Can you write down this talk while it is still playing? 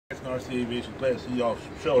RC Aviation class, see y'all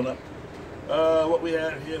showing up. What we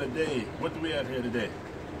have here today? What do we have here today?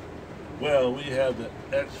 Well, we have the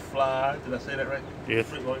XFLY. Did I say that right? Yes.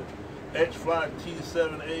 XFLY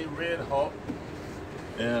T7A Red Hawk,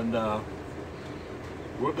 and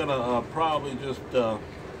we're gonna probably just this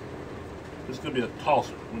is gonna be a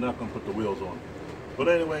tosser. We're not gonna put the wheels on. But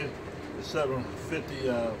anyway, the 750.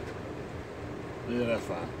 Yeah, that's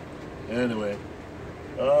fine. Anyway,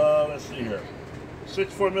 let's see here.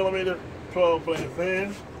 64mm 12-plane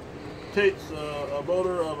fan. Takes a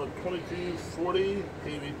motor of a 2240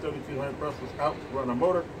 kV 3200 brushless out to run a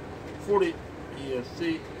motor. 40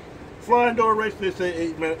 ESC. Flying door race, they say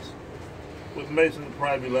 8 minutes. With Mason, it'll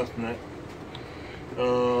probably be less than that.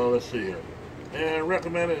 Let's see here. And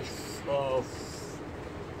recommended is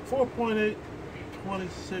 4.8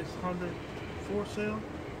 2600 for sale.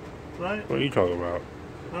 Right? What are you talking about?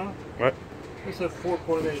 Huh? What? It said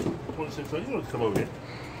 4.8 2600. You want to come over here?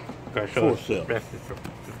 Okay, show For sale.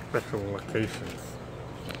 Special locations.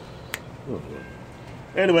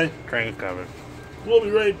 Anyway, Train coming. we'll be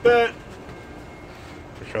right back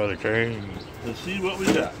To show the train. and see what we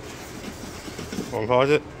got. Want to pause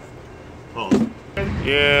it? Oh,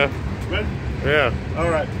 Yeah. ready? Yeah. All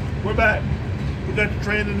right, we're back. We got the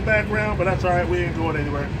train in the background, but that's all right. We ain't going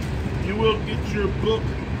anywhere. You will get your book,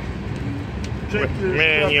 check your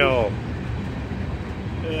Manual.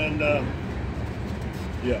 instructions, and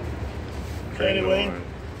yeah. Train Anyway, going.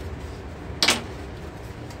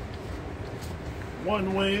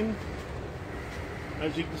 one wing,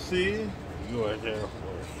 as you can see, U.S. Air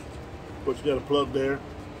Force. but you got a plug there.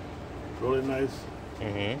 Really nice.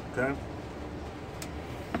 Mm-hmm. Okay.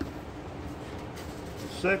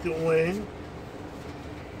 Second wing.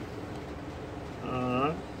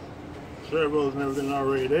 Servos and everything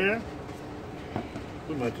already there.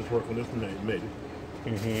 We might just work on this one, maybe.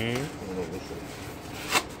 Mm-hmm. I don't know, we'll see.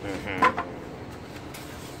 Mm-hmm.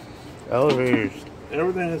 Elevators.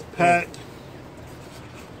 Everything is packed.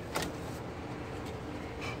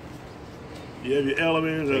 You have your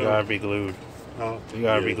elevators. They gotta be glued. You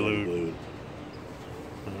gotta be glued.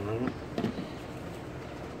 Alright.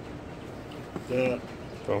 That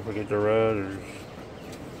Don't forget the rudders.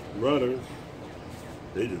 rudders,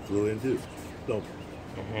 they just flew in too. Don't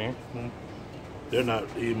they? Mm-hmm. They're not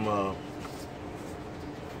even,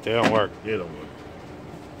 They don't work. they don't work.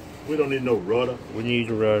 We don't need no rudder. We need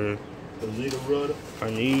a rudder. Doesn't need a rudder. I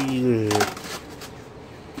need it.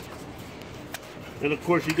 And of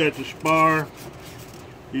course you got your spar,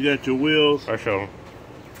 you got your wheels. I show them.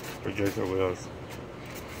 Projector wheels.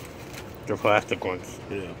 The plastic ones.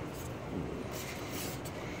 Yeah.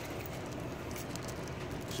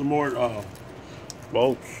 Some more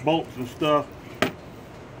Bolts. bolts and stuff.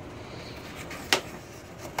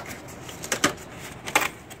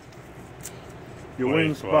 Your Wing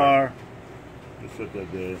wing spar. spar. Just set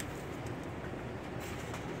that there.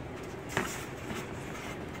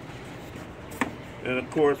 And of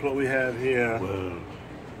course what we have here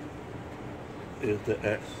is the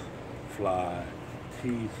XFLY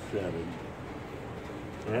T7.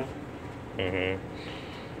 Huh? Mm-hmm.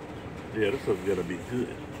 Yeah, this is gonna be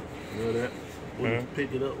good. You know that? When you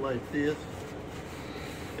pick it up like this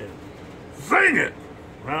and zing it!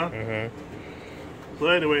 Huh? Mm-hmm. So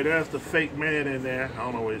anyway, that's the fake man in there. I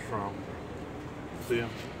don't know where he's from. See him?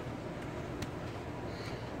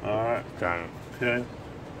 Alright. Got it. Okay.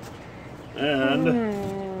 And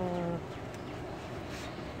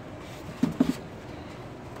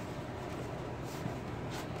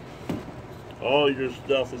all your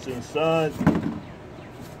stuff is inside.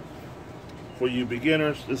 For you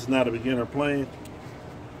beginners, this is not a beginner plane.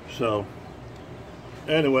 So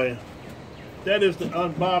anyway, that is the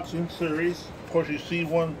unboxing series. Of course, you see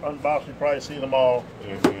one unboxing, probably seen them all.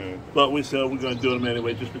 Mm-hmm. But we said we're going to do them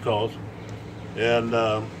anyway, just because. And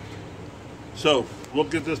so we'll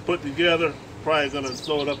get this put together. Probably going to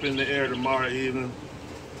throw it up in the air tomorrow evening.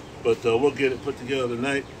 But we'll get it put together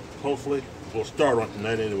tonight, hopefully. We'll start on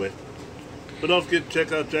tonight anyway. But don't forget to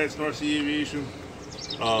check out Jackson RC Aviation.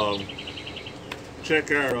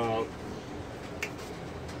 Check our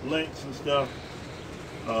links and stuff.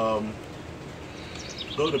 Go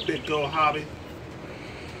to Big Go Hobby.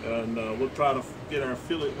 And we'll try to get our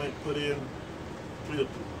affiliate link put in. A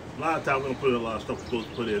lot of times we don't put in a lot of stuff we're supposed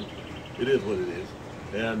to put in. It is what it is.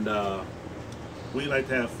 And we like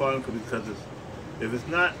to have fun because if it's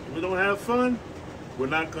not, we don't have fun, we're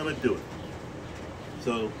not going to do it.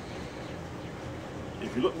 So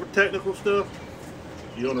if you look for technical stuff,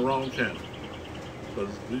 you're on the wrong channel. Because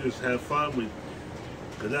we just have fun.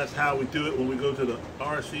 Because that's how we do it when we go to the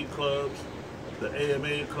RC clubs, the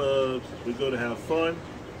AMA clubs. We go to have fun.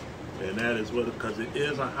 And that is what, because it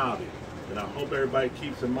is a hobby. And I hope everybody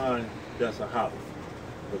keeps in mind that's a hobby.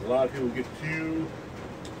 Because a lot of people get too,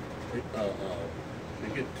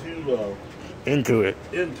 into it,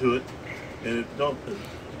 and it don't.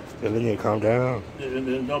 and then you calm down. And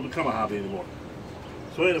it don't become a hobby anymore.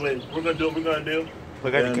 So anyway, we're gonna do what we're gonna do.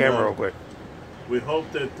 Look at the camera real quick. We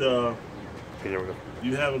hope that Here we go.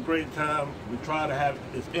 you have a great time. We try to have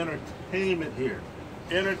it's entertainment here,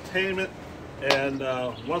 entertainment. And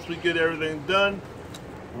once we get everything done,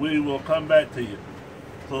 we will come back to you.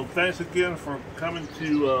 So thanks again for coming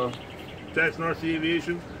to Jackson RC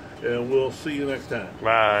Aviation, and we'll see you next time.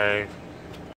 Bye.